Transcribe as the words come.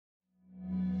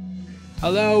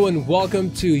Hello and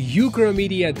welcome to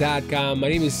ukramedia.com. My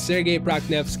name is Sergey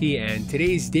Prakhnevsky and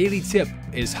today's daily tip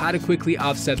is how to quickly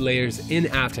offset layers in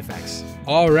After Effects.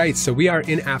 Alright, so we are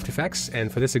in After Effects,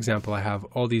 and for this example I have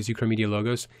all these Ukramedia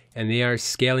logos and they are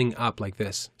scaling up like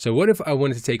this. So what if I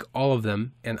wanted to take all of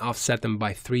them and offset them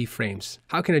by 3 frames?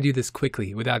 How can I do this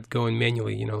quickly without going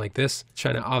manually, like this?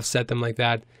 Trying to offset them like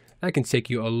that. That can take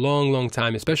you a long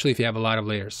time, especially if you have a lot of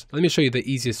layers. Let me show you the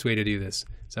easiest way to do this.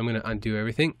 So I'm going to undo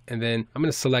everything, and then I'm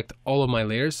going to select all of my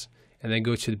layers, and then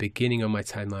go to the beginning of my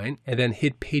timeline, and then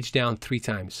hit page down 3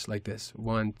 times, like this.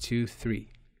 1, 2,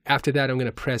 3. After that, I'm going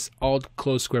to press Alt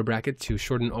close square bracket to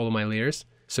shorten all of my layers.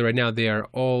 So right now they are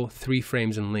all 3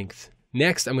 frames in length.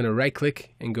 Next, I'm going to right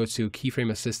click and go to Keyframe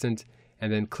Assistant,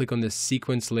 and then click on this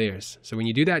sequence layers. So when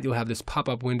you do that, you'll have this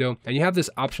pop-up window and you have this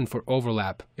option for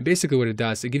overlap. And basically what it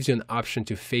does, it gives you an option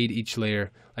to fade each layer,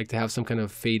 like to have some kind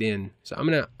of fade in. So I'm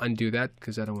gonna undo that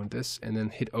because I don't want this, and then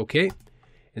hit OK.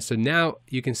 And so now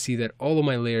you can see that all of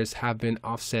my layers have been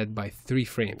offset by 3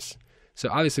 frames. So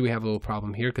obviously we have a little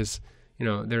problem here because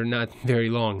they're not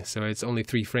very long, so it's only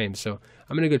 3 frames. So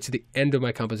I'm gonna go to the end of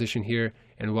my composition here,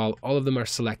 and while all of them are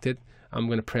selected, I'm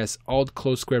gonna press Alt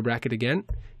close square bracket again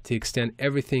to extend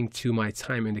everything to my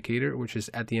time indicator, which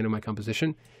is at the end of my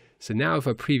composition. So now if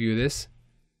I preview this,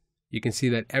 you can see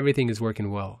that everything is working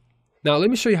well. Now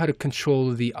let me show you how to control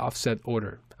the offset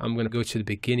order. I'm going to go to the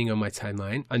beginning of my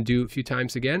timeline, undo a few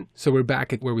times again. So we're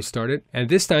back at where we started. And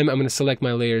this time I'm going to select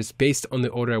my layers based on the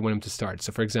order I want them to start.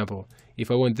 So for example, if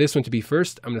I want this one to be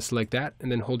first, I'm going to select that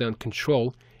and then hold down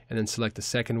Control and then select the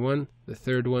second one, the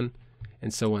third one,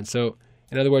 and so on. So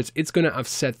in other words, it's going to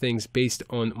offset things based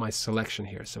on my selection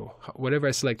here. So whatever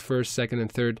I select first, second, and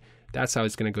third, that's how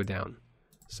it's going to go down.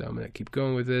 So I'm going to keep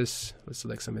going with this. Let's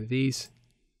select some of these.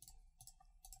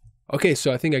 Okay,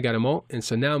 so I think I got them all. And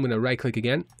so now I'm going to right click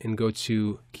again and go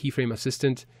to Keyframe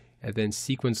Assistant and then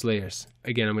Sequence Layers.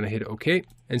 Again, I'm going to hit OK.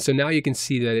 And so now you can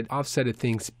see that it offsetted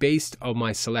things based on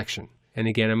my selection. And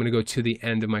again, I'm going to go to the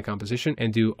end of my composition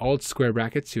and do Alt square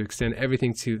bracket to extend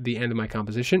everything to the end of my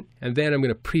composition. And then I'm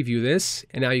going to preview this.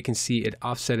 And now you can see it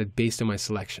offsetted based on my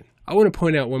selection. I want to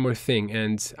point out one more thing,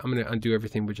 and I'm going to undo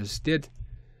everything we just did.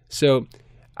 So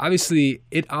obviously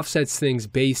it offsets things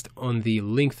based on the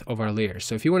length of our layers.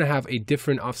 So if you want to have a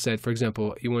different offset, for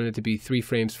example, you want it to be 3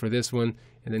 frames for this one,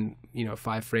 and then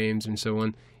 5 frames and so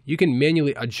on, you can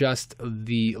manually adjust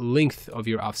the length of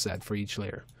your offset for each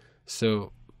layer.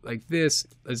 So like this,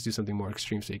 let's do something more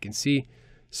extreme so you can see.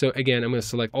 So again, I'm going to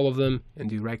select all of them and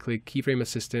do right click, Keyframe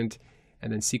Assistant,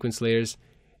 and then Sequence Layers.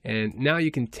 And now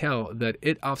you can tell that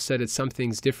it offsetted some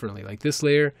things differently. Like this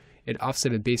layer, it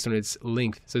offsetted based on its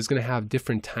length. So it's going to have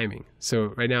different timing. So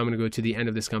right now I'm going to go to the end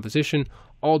of this composition,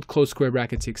 Alt close square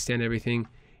bracket to extend everything.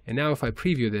 And now if I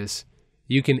preview this,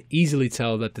 you can easily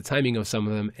tell that the timing of some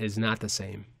of them is not the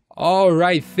same. All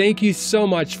right, thank you so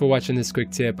much for watching this quick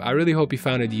tip. I really hope you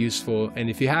found it useful. And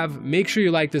if you have, make sure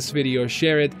you like this video,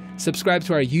 share it, subscribe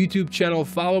to our YouTube channel,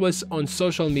 follow us on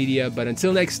social media. But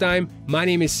until next time, my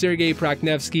name is Sergey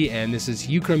Prakhnevsky and this is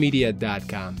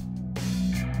ukramedia.com.